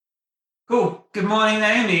Cool. Good morning,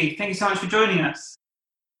 Naomi. Thank you so much for joining us.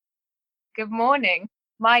 Good morning.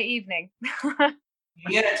 My evening. Yeah,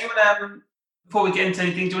 do you want to, before we get into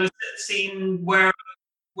anything, do you want to set the scene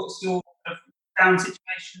what's your current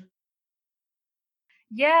situation?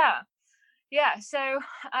 Yeah. Yeah. So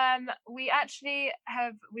we've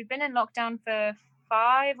been in lockdown for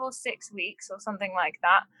 5 or 6 weeks or something like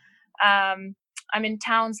that. I'm in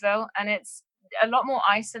Townsville and it's a lot more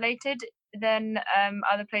isolated than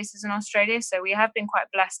other places in Australia. So we have been quite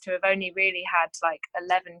blessed to have only really had like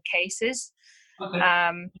 11 cases. Okay.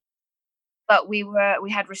 Um, but we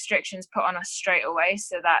had restrictions put on us straight away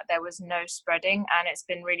so that there was no spreading, and it's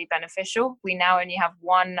been really beneficial. We now only have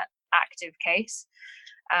one active case,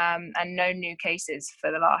 and no new cases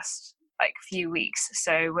for the last like few weeks,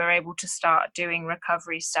 so we're able to start doing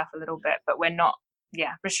recovery stuff a little bit, but we're not.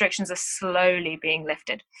 Yeah, restrictions are slowly being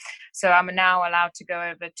lifted, so I'm now allowed to go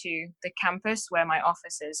over to the campus where my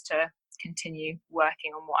office is to continue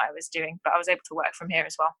working on what I was doing, but I was able to work from here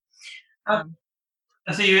as well. Oh,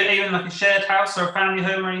 so are you in like a shared house or a family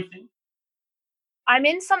home or anything? I'm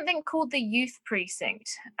in something called the Youth Precinct.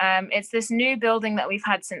 It's this new building that we've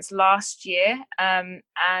had since last year, and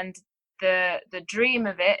the dream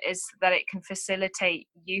of it is that it can facilitate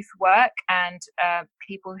youth work and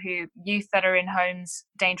youth that are in homes,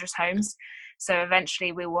 dangerous homes. So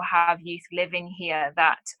eventually, we will have youth living here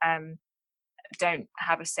that don't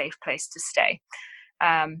have a safe place to stay,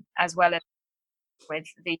 as well as with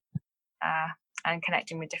the and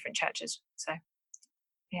connecting with different churches. So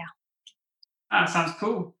yeah. That sounds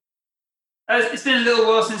cool. It's been a little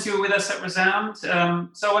while since you were with us at Resound, so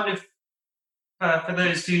I wonder if for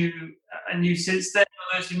those who are new since then,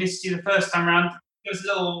 or those who missed you the first time around, give us a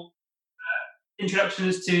little introduction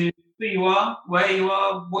as to who you are, where you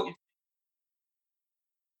are, what you do,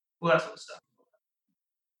 all that sort of stuff.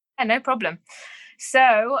 Yeah, no problem.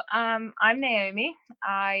 So, I'm Naomi.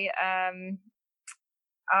 I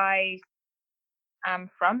am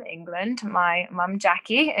from England. My mum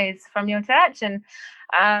Jackie is from your church, and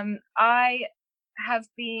I have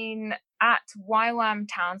been at YWAM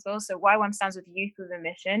Townsville. So YWAM stands with Youth with a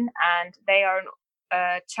Mission, and they are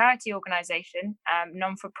a charity organisation,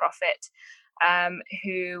 non-for-profit,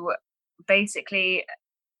 who basically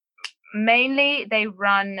mainly they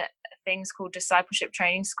run things called discipleship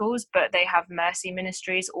training schools, but they have mercy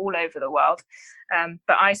ministries all over the world.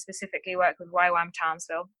 But I specifically work with YWAM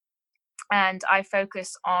Townsville, and I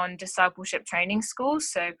focus on discipleship training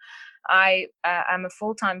schools. So I am a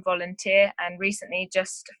full-time volunteer, and recently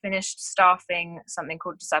just finished staffing something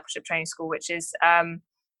called discipleship training school, which is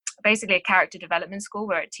basically a character development school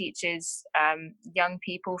where it teaches young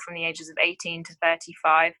people from the ages of 18 to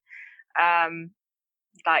 35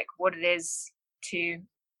 like what it is to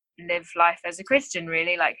live life as a Christian,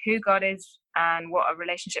 really, like who God is and what a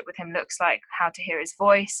relationship with him looks like, how to hear his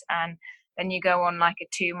voice. And then you go on like a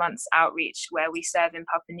 2 months outreach where we serve in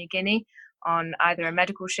Papua New Guinea on either a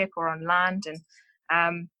medical ship or on land.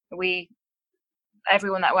 And we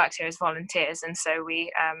everyone that works here is volunteers, and so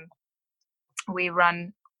we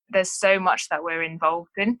run. There's so much that we're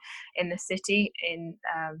involved in the city, in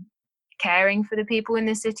caring for the people in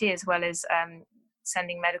the city, as well as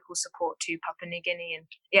sending medical support to Papua New Guinea,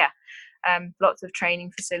 and lots of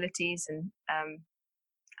training facilities. And I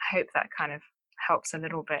hope that kind of helps a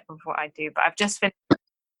little bit of what I do. But I've just finished,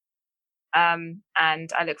 and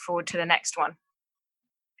I look forward to the next one.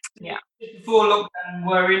 Yeah. Just before lockdown,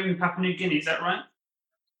 we're in Papua New Guinea, is that right?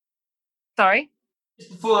 Sorry?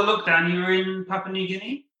 Just before the lockdown, you were in Papua New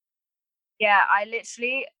Guinea? Yeah, I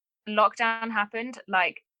literally, lockdown happened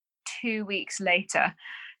like 2 weeks later. Wow.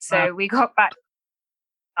 So we got back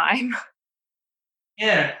time.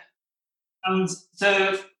 Yeah. And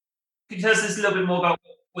so could you tell us a little bit more about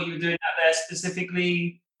what you were doing out there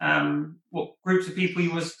specifically? What groups of people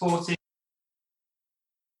you were supporting?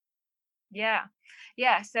 Yeah.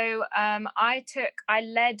 Yeah. So I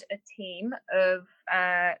led a team of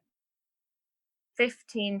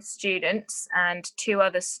 15 students and two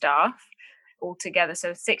other staff altogether.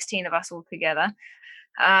 So 16 of us altogether.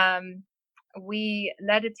 We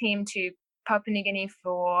led a team to Papua New Guinea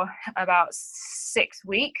for about 6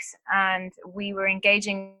 weeks, and we were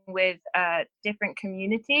engaging with different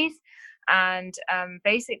communities, and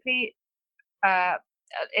basically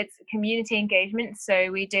it's community engagement.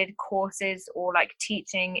 So we did courses or like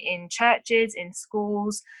teaching in churches, in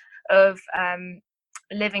schools, of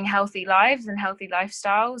living healthy lives and healthy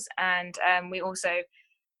lifestyles. And we also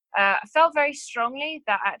felt very strongly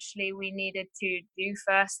that actually we needed to do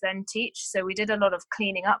first, then teach. So we did a lot of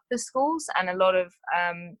cleaning up the schools and a lot of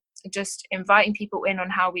just inviting people in on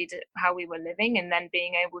how we were living, and then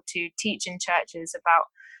being able to teach in churches about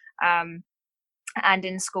and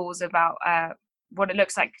in schools about what it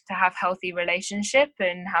looks like to have healthy relationship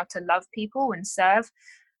and how to love people and serve.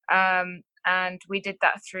 And we did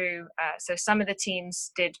that through, so some of the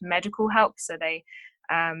teams did medical help, so they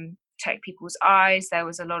checked people's eyes. There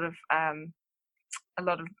was a lot of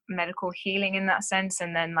medical healing in that sense.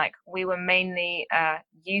 And then like we were mainly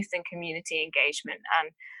youth and community engagement,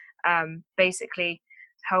 and basically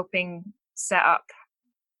helping set up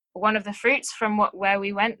one of the fruits from where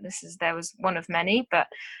we went. There was one of many, but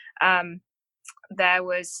there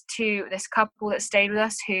was this couple that stayed with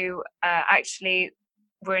us who actually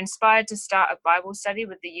were inspired to start a Bible study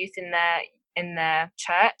with the youth in their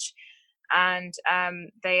church, and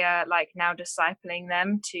they are like now discipling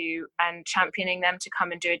them and championing them to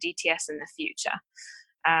come and do a DTS in the future,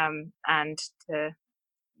 and to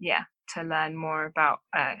learn more about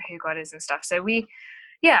who God is and stuff. So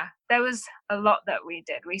there was a lot that we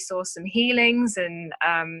did. We saw some healings and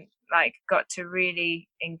like got to really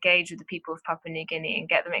engage with the people of Papua New Guinea and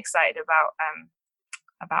get them excited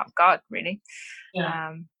about God, really.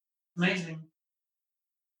 Yeah, amazing.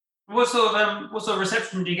 What sort of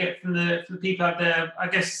reception do you get from the people out there? I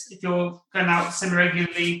guess if you're going out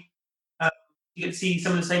semi-regularly, you get to see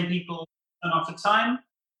some of the same people after time.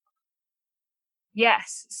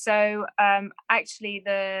 Yes. So actually,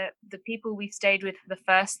 the people we stayed with for the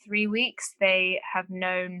first 3 weeks, they have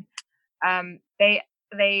known.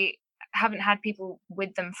 They haven't had people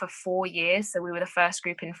with them for 4 years, so we were the first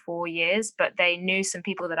group in 4 years. But they knew some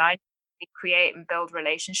people that I create and build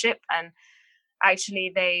relationship, and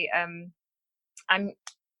actually, I'm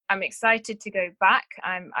excited to go back.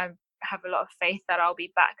 I have a lot of faith that I'll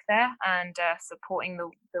be back there and supporting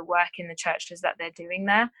the work in the churches that they're doing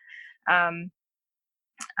there.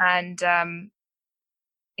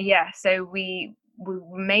 So we were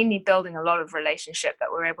mainly building a lot of relationship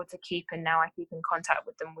that we're able to keep, and now I keep in contact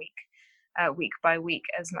with them week by week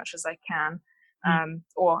as much as I can,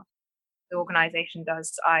 or the organization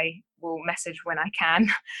does. I will message when I can,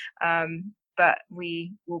 but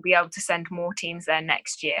we will be able to send more teams there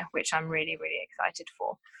next year, which I'm really, really excited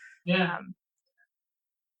for. Yeah.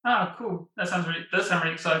 Cool. Does sound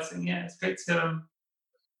really exciting. Yeah, it's great to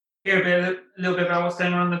hear a little bit about what's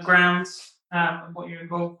going on the ground and what you're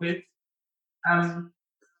involved with.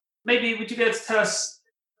 Maybe would you be able to tell us,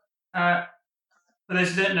 for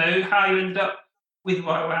those who don't know, how you ended up with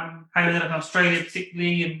YWAM, how you ended up in Australia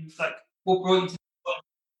particularly, and like what brought you to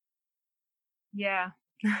Yeah.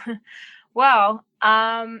 Well,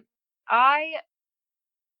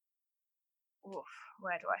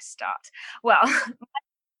 where do I start? Well,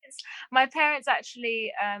 my parents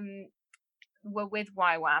actually were with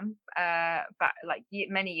YWAM back like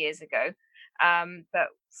many years ago, but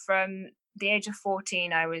from the age of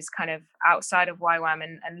 14 I was kind of outside of YWAM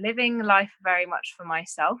and living life very much for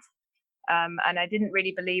myself, and I didn't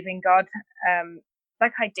really believe in God,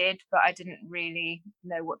 like I did, but I didn't really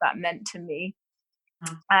know what that meant to me.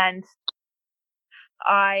 And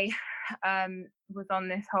I was on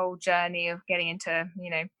this whole journey of getting into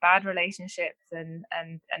bad relationships and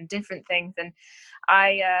different things, and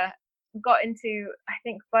I got into, I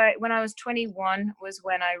think when I was 21 was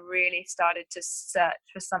when I really started to search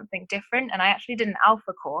for something different, and I actually did an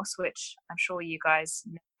Alpha course, which I'm sure you guys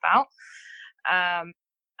know about.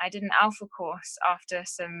 I did an Alpha course after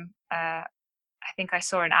some I think I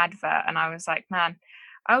saw an advert and I was like, man,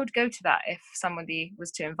 I would go to that if somebody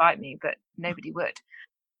was to invite me, but nobody would.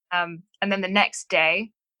 And then the next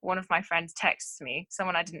day, one of my friends texts me,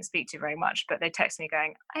 someone I didn't speak to very much, but they text me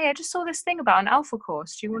going, hey, I just saw this thing about an Alpha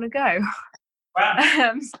course. Do you want to go?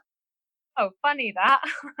 Wow. Oh, funny that.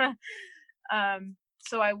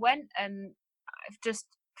 So I went, and I've just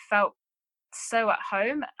felt so at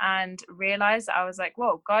home and realized I was like,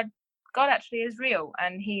 whoa, God actually is real,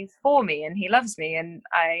 and he's for me and he loves me, and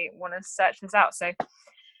I want to search this out. So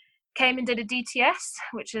came and did a DTS,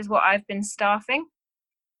 which is what I've been staffing.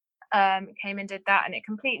 Came and did that, and it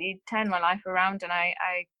completely turned my life around, and I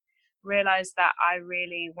realized that I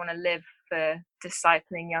really want to live for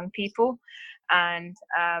discipling young people, and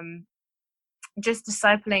just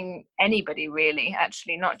discipling anybody, really,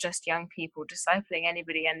 actually, not just young people, discipling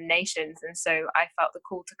anybody and nations. And so I felt the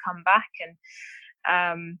call to come back, and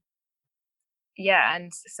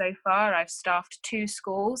and so far I've staffed 2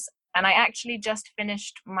 schools, and I actually just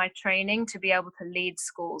finished my training to be able to lead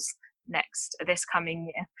schools this coming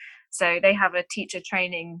year. So they have a teacher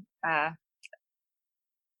training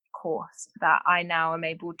course that I now am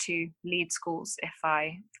able to lead schools if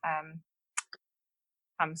I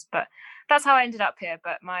comes. But that's how I ended up here.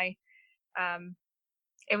 But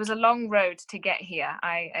it was a long road to get here.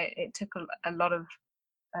 It took a lot of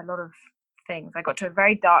things. I got to a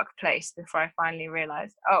very dark place before I finally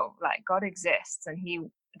realized, oh, like God exists, and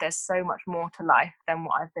there's so much more to life than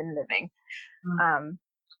what I've been living.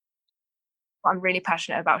 What I'm really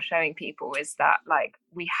passionate about showing people is that, like,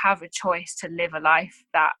 we have a choice to live a life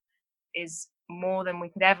that is more than we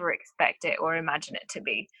could ever expect it or imagine it to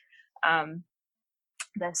be.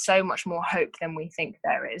 There's so much more hope than we think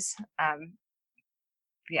there is.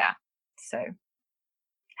 So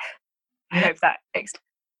I hope that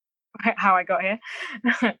how I got here.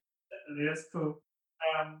 That's cool.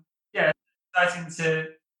 Yeah, exciting to.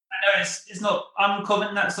 I know it's not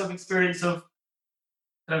uncommon, that sort of experience of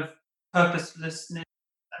kind of purposelessness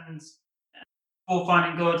and for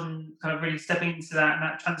finding God and kind of really stepping into that and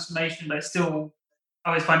that transformation. But still, I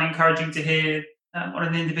always find it encouraging to hear on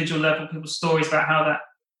an individual level people's stories about how that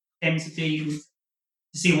came to be, and to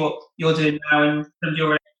see what you're doing now in terms of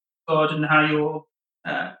your God and how you're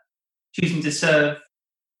choosing to serve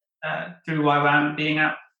through YWAM and being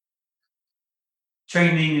out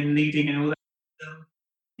training and leading and all that. So,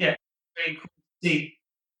 yeah, very cool to see.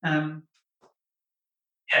 Yeah,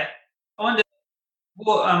 I wonder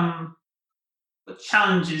what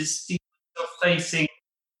challenges do you are facing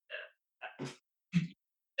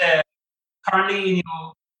there currently in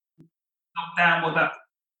your lockdown?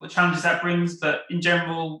 What challenges that brings, but in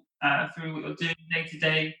general, through what you're doing day to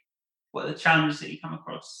day, what are the challenges that you come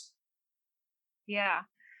across? Yeah.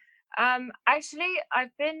 Actually,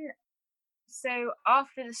 so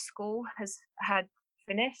after the school had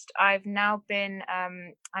finished, I've now been,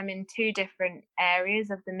 I'm in two different areas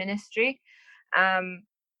of the ministry.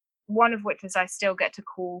 One of which is I get to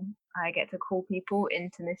call people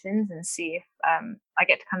into missions and see if I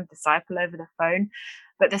get to kind of disciple over the phone.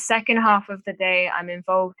 But the second half of the day, I'm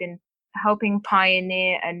involved in helping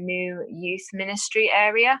pioneer a new youth ministry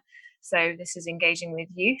area. So this is engaging with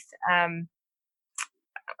youth.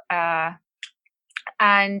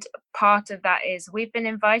 And part of that is we've been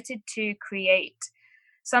invited to create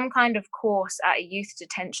some kind of course at a youth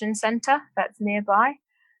detention center that's nearby.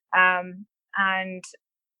 And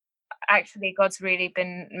actually, God's really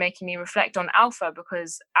been making me reflect on Alpha,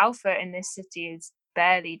 because Alpha in this city is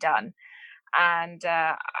barely done. And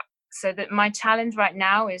so that my challenge right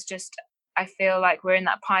now is just, I feel like we're in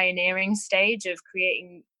that pioneering stage of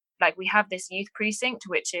creating, like, we have this youth precinct,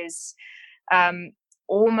 which is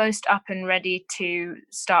almost up and ready to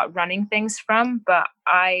start running things from, but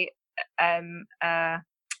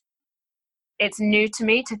it's new to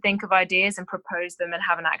me to think of ideas and propose them and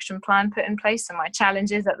have an action plan put in place. So my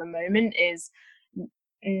challenges at the moment is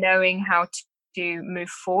knowing how to move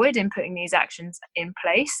forward in putting these actions in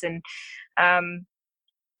place, and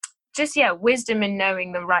wisdom in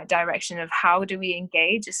knowing the right direction of how do we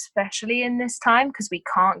engage, especially in this time because we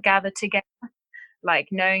can't gather together. Like,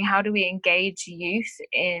 knowing how do we engage youth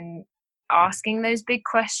in asking those big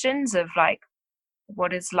questions of, like,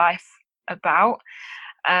 what is life about?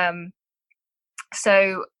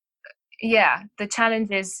 So yeah, the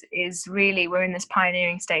challenge is really, we're in this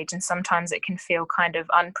pioneering stage, and sometimes it can feel kind of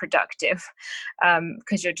unproductive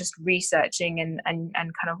because you're just researching and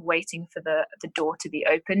kind of waiting for the door to be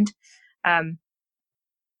opened. But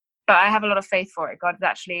I have a lot of faith for it. God is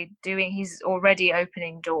actually he's already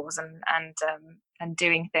opening doors and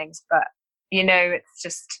doing things. But, it's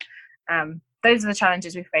just, those are the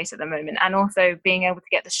challenges we face at the moment. And also being able to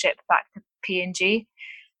get the ship back to PNG.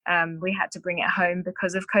 We had to bring it home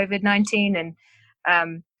because of COVID-19, and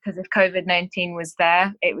because if COVID-19 was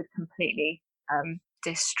there, it would completely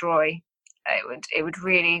destroy. It would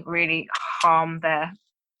really, really harm their,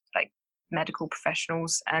 like, medical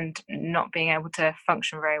professionals and not being able to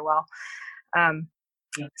function very well.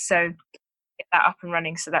 So get that up and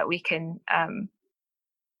running so that we can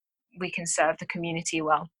serve the community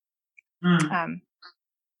well.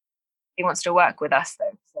 He wants to work with us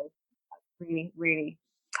though, so that's really, really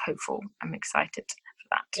hopeful. I'm excited for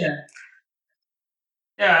that.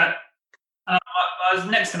 Yeah. I was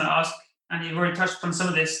next going to ask, and you've already touched on some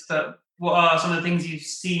of this, but what are some of the things you've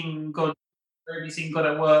seen God, or have you seen God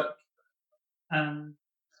at work? Maybe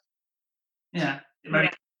a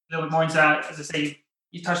little bit more into that. As I say,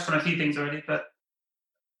 you touched on a few things already, but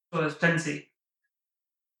there's plenty.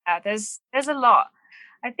 Yeah, there's a lot.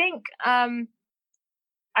 I think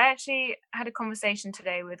I actually had a conversation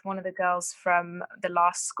today with one of the girls from the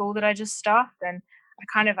last school that I just staffed, and I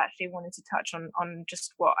kind of actually wanted to touch on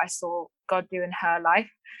just what I saw God do in her life,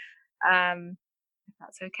 if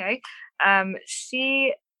that's okay.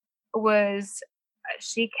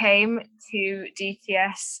 She came to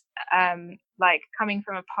DTS like coming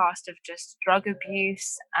from a past of just drug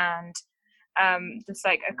abuse and just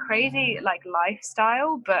like a crazy like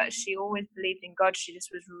lifestyle, but she always believed in God. She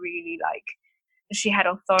just was really like she had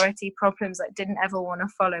authority problems, like didn't ever want to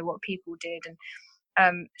follow what people did.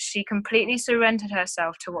 And she completely surrendered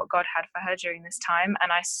herself to what God had for her during this time.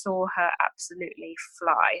 And I saw her absolutely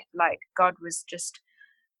fly. Like God was just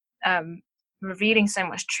revealing so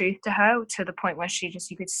much truth to her, to the point where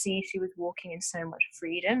you could see she was walking in so much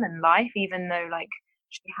freedom and life, even though like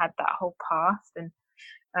she had that whole past. And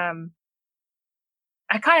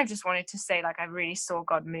I kind of just wanted to say, like, I really saw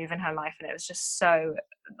God move in her life, and it was just so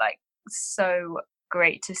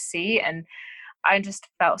great to see. And I just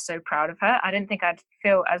felt so proud of her. I didn't think I'd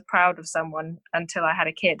feel as proud of someone until I had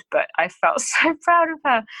a kid, but I felt so proud of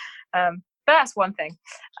her. But that's one thing.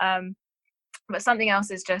 But something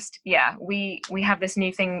else is just, we have this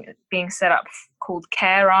new thing being set up called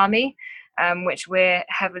Care Army, which we're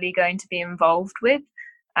heavily going to be involved with.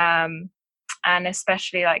 And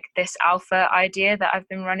especially like this alpha idea that I've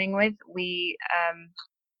been running with, we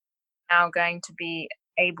now going to be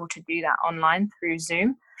able to do that online through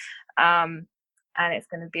Zoom. And it's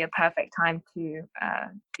going to be a perfect time to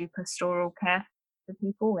do pastoral care for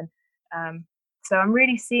people. And so I'm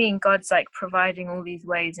really seeing God's like providing all these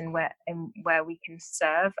ways in where we can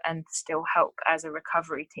serve and still help as a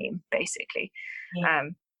recovery team, basically. Yeah.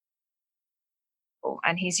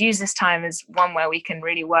 And he's used this time as one where we can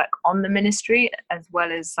really work on the ministry, as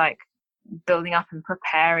well as like building up and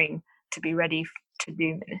preparing to be ready to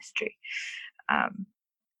do ministry.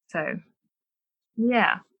 So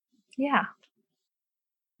yeah.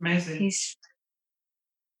 Amazing.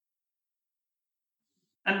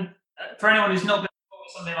 And for anyone who's not been involved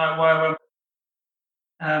with something like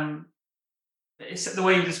YWAM, it's the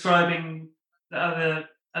way you're describing the other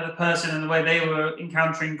person and the way they were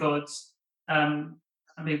encountering God's, and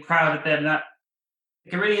being proud of them. That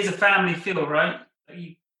it really is a family feel, right?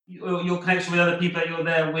 Your connection with other people that you're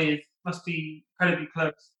there with must be incredibly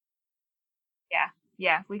close.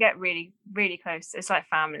 Yeah, we get really, really close. It's like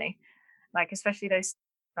family, like especially those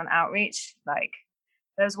on outreach. Like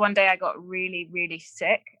there was one day I got really, really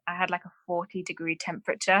sick. I had like a 40-degree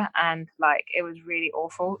temperature, and like it was really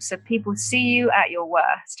awful. So people see you at your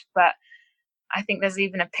worst, but I think there's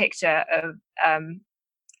even a picture of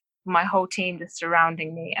my whole team just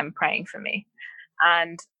surrounding me and praying for me.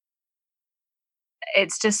 And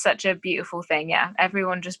it's just such a beautiful thing. Yeah,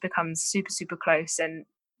 everyone just becomes super, super close, and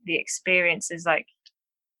the experience is like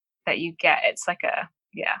that you get. It's like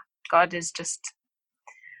God is just,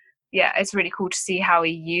 it's really cool to see how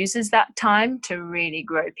he uses that time to really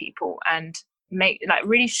grow people and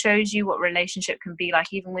really shows you what relationship can be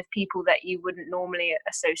like, even with people that you wouldn't normally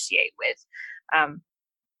associate with.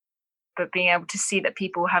 But being able to see that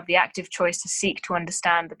people have the active choice to seek to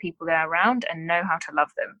understand the people they're around and know how to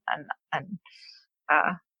love them. And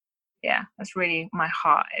that's really my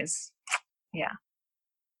heart is,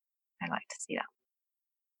 I like to see that.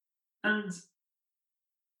 And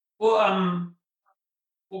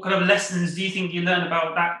what kind of lessons do you think you learn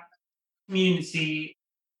about that community,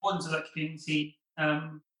 importance of that community,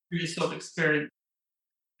 through this sort of experience?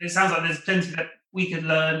 It sounds like there's plenty that we could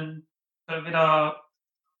learn sort of in our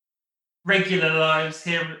regular lives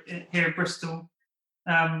here in Bristol.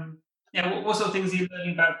 What sort of things are you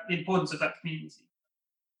learning about the importance of that community?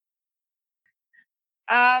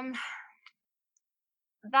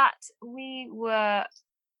 That we were,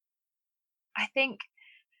 I think,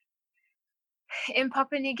 in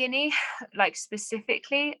Papua New Guinea, like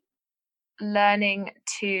specifically learning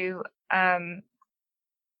to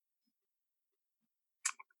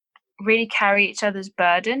really carry each other's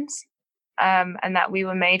burdens, and that we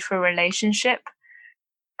were made for a relationship.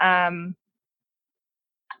 And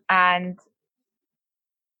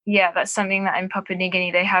that's something that in Papua New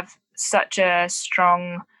Guinea they have such a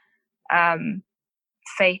strong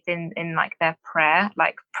faith in like their prayer.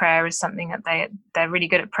 Like prayer is something that they're really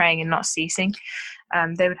good at praying and not ceasing.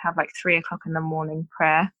 They would have like 3:00 in the morning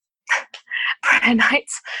prayer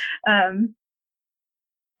nights.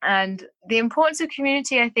 And the importance of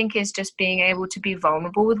community, I think, is just being able to be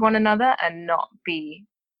vulnerable with one another and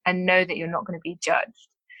know that you're not going to be judged.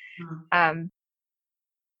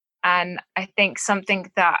 And I think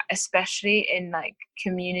something that, especially in like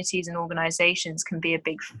communities and organizations, can be a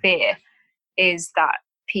big fear is that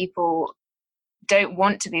people don't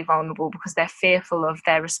want to be vulnerable because they're fearful of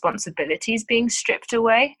their responsibilities being stripped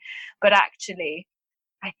away. But actually,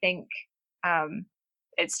 I think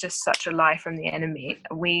it's just such a lie from the enemy.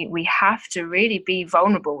 We have to really be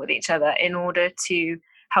vulnerable with each other in order to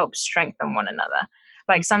help strengthen one another.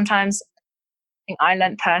 Like sometimes I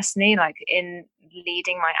learned personally, like in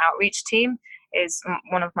leading my outreach team, is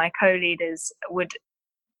one of my co-leaders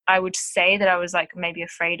I would say that I was like maybe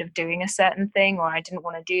afraid of doing a certain thing, or I didn't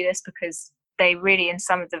want to do this because they really, in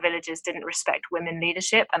some of the villages, didn't respect women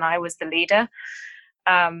leadership, and I was the leader.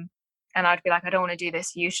 And I'd be like, I don't want to do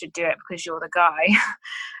this, you should do it because you're the guy.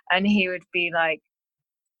 And he would be like,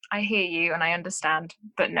 I hear you and I understand,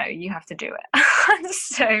 but no, you have to do it.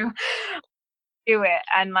 So do it.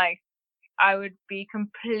 And like, I would be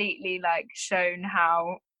completely like shown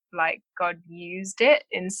how like God used it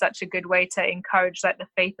in such a good way to encourage like the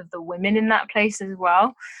faith of the women in that place as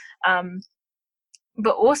well.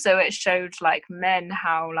 But also it showed like men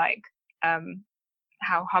how like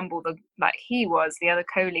how humble he was, the other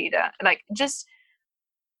co-leader, like just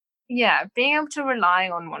being able to rely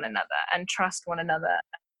on one another and trust one another.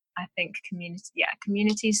 I think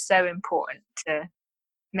community is so important to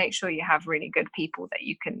make sure you have really good people that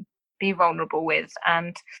you can be vulnerable with,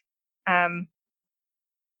 and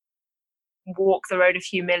walk the road of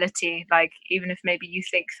humility. Like even if maybe you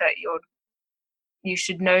think that you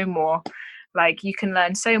should know more, like you can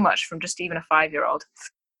learn so much from just even a 5-year-old.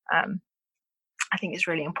 I think it's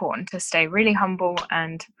really important to stay really humble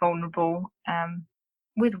and vulnerable,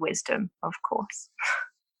 with wisdom, of course.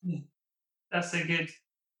 That's so good.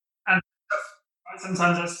 And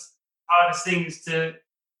sometimes that's the hardest thing, is to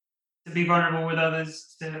be vulnerable with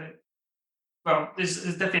others.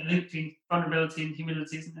 There's definitely a link between vulnerability and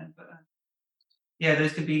humility, isn't there? But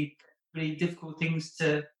those could be really difficult things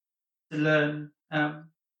to learn. So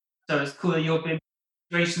it's cool that you're in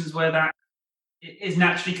situations where that is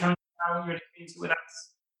naturally coming out. You're in a community where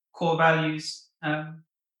that's core values.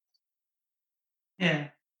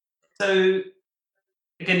 So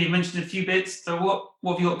again, you mentioned a few bits. So what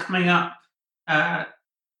have you got coming up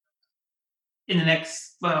in the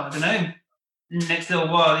next? Well, I don't know. In the next little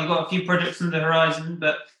while, you've got a few projects on the horizon,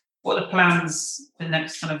 but what are the plans for the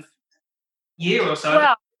next kind of year or so?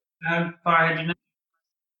 Well, far ahead,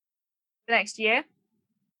 the next year.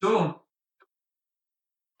 Sure.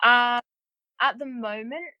 At the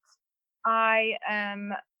moment, I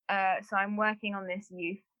am so I'm working on this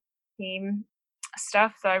youth team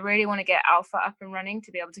stuff. So I really want to get Alpha up and running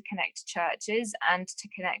to be able to connect to churches and to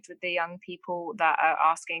connect with the young people that are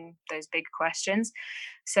asking those big questions.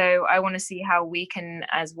 So I want to see how we can,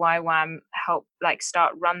 as YWAM, help like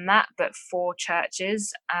start run that, but for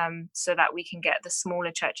churches, so that we can get the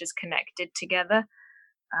smaller churches connected together,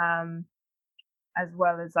 as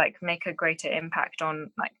well as like make a greater impact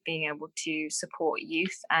on like being able to support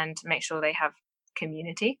youth and make sure they have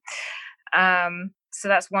community. So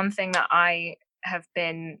that's one thing that I have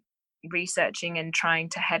been researching and trying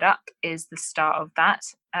to head up, is the start of that,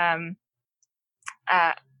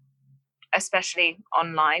 especially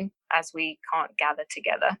online, as we can't gather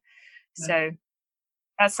together. No. So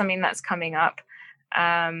that's something that's coming up.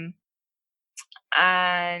 And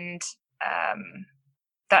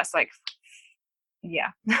that's like,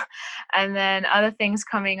 and then other things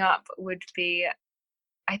coming up would be,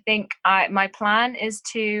 I think my plan is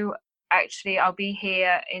to actually, I'll be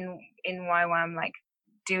here in YWAM, like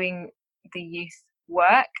doing the youth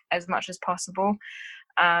work as much as possible,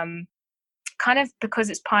 kind of because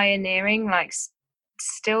it's pioneering, like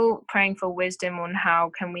still praying for wisdom on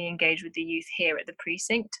how can we engage with the youth here at the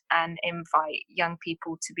precinct and invite young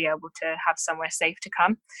people to be able to have somewhere safe to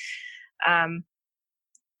come.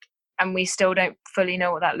 And we still don't fully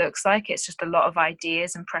know what that looks like. It's just a lot of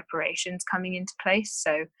ideas and preparations coming into place.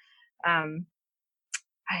 So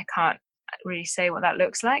I can't really say what that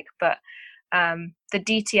looks like, but the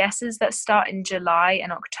DTSs that start in July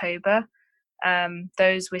and October,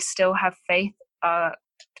 those we still have faith are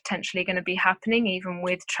potentially going to be happening, even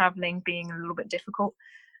with traveling being a little bit difficult.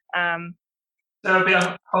 There'll be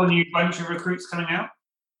a whole new bunch of recruits coming out.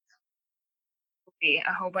 Be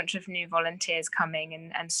a whole bunch of new volunteers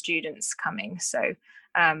coming and students coming. So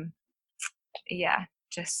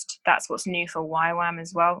just that's what's new for YWAM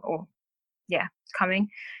as well, or coming.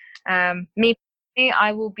 Me,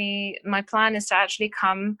 I will be, my plan is to actually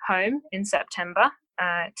come home in September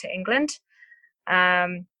to England,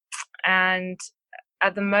 and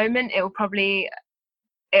at the moment it'll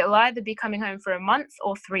either be coming home for a month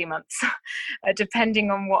or 3 months,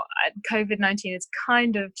 depending on what COVID-19 is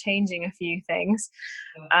kind of changing a few things.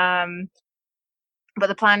 But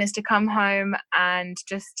the plan is to come home and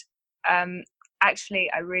just,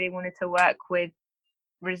 actually, I really wanted to work with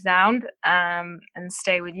Resound and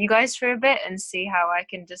stay with you guys for a bit and see how I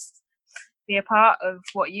can just be a part of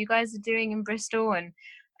what you guys are doing in Bristol. And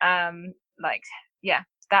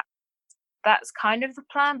that's kind of the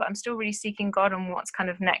plan, but I'm still really seeking God on what's kind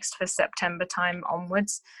of next for September time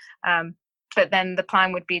onwards. But then the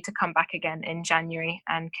plan would be to come back again in January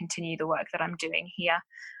and continue the work that I'm doing here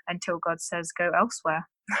until God says go elsewhere.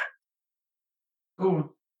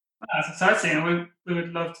 Cool. That's exciting. And we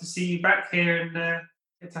would love to see you back here and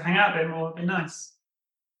get to hang out a bit more. It'd be nice.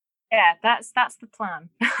 Yeah, that's the plan.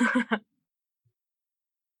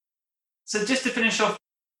 So just to finish off,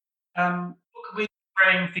 what can we be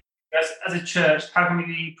praying for you as a church? How can we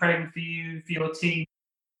be praying for you, for your team?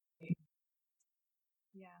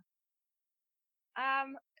 Yeah.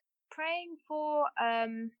 Praying for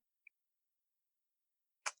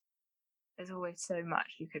there's always so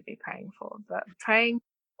much you could be praying for, but praying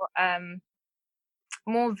for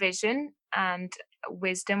more vision and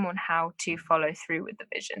wisdom on how to follow through with the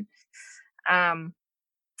vision. Um,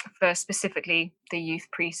 for specifically the youth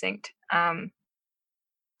precinct. And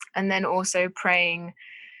then also praying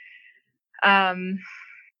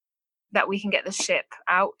that we can get the ship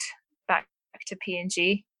out back to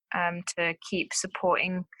PNG, to keep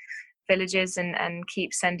supporting villages and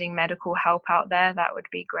keep sending medical help out there. That would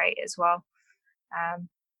be great as well.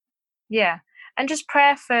 Yeah, and just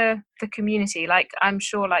prayer for the community, like I'm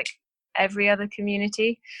sure like every other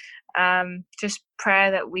community. Just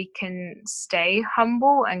prayer that we can stay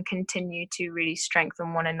humble and continue to really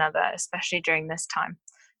strengthen one another, especially during this time.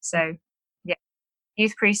 So yeah,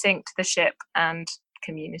 youth precinct, the ship, and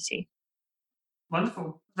community.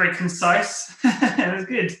 Wonderful. Very concise. That was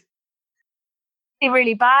good. You're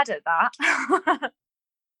really bad at that.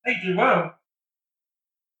 Thank you. Well,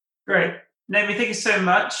 great. Naomi, thank you so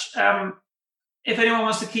much. If anyone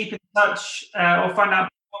wants to keep in touch or find out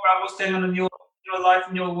more about what's going on in your life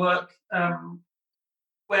and your work,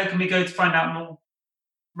 where can we go to find out more?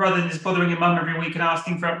 Rather than just bothering your mum every week and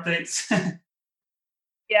asking for updates.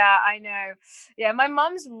 Yeah, I know. Yeah, my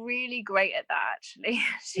mum's really great at that, actually.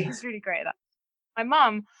 She's really great at that. My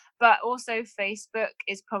mum, but also Facebook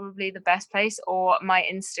is probably the best place, or my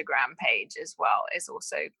Instagram page as well is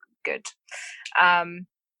also good.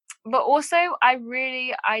 But also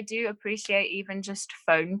I do appreciate even just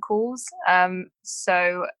phone calls.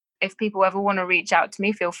 So if people ever want to reach out to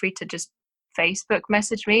me, feel free to just Facebook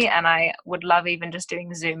message me, and I would love even just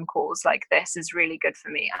doing Zoom calls like this is really good for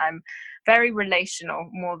me. I'm very relational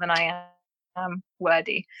more than I am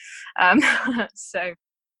wordy. So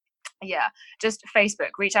yeah, just Facebook.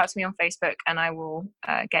 Reach out to me on Facebook, and I will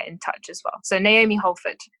get in touch as well. So Naomi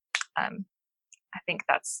Holford. I think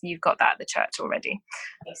you've got that at the church already.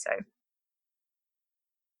 So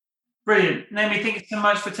Brilliant. Naomi, thank you so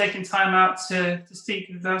much for taking time out to speak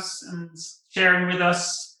with us and sharing with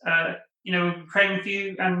us. We're praying for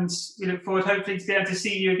you, and we look forward, hopefully, to be able to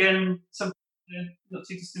see you again sometime not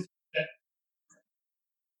too distant future.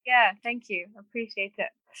 yeah, thank you. Appreciate it.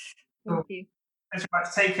 Thank Cool. you. Thanks very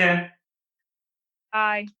much. Take care.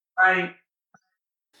 Bye. Bye.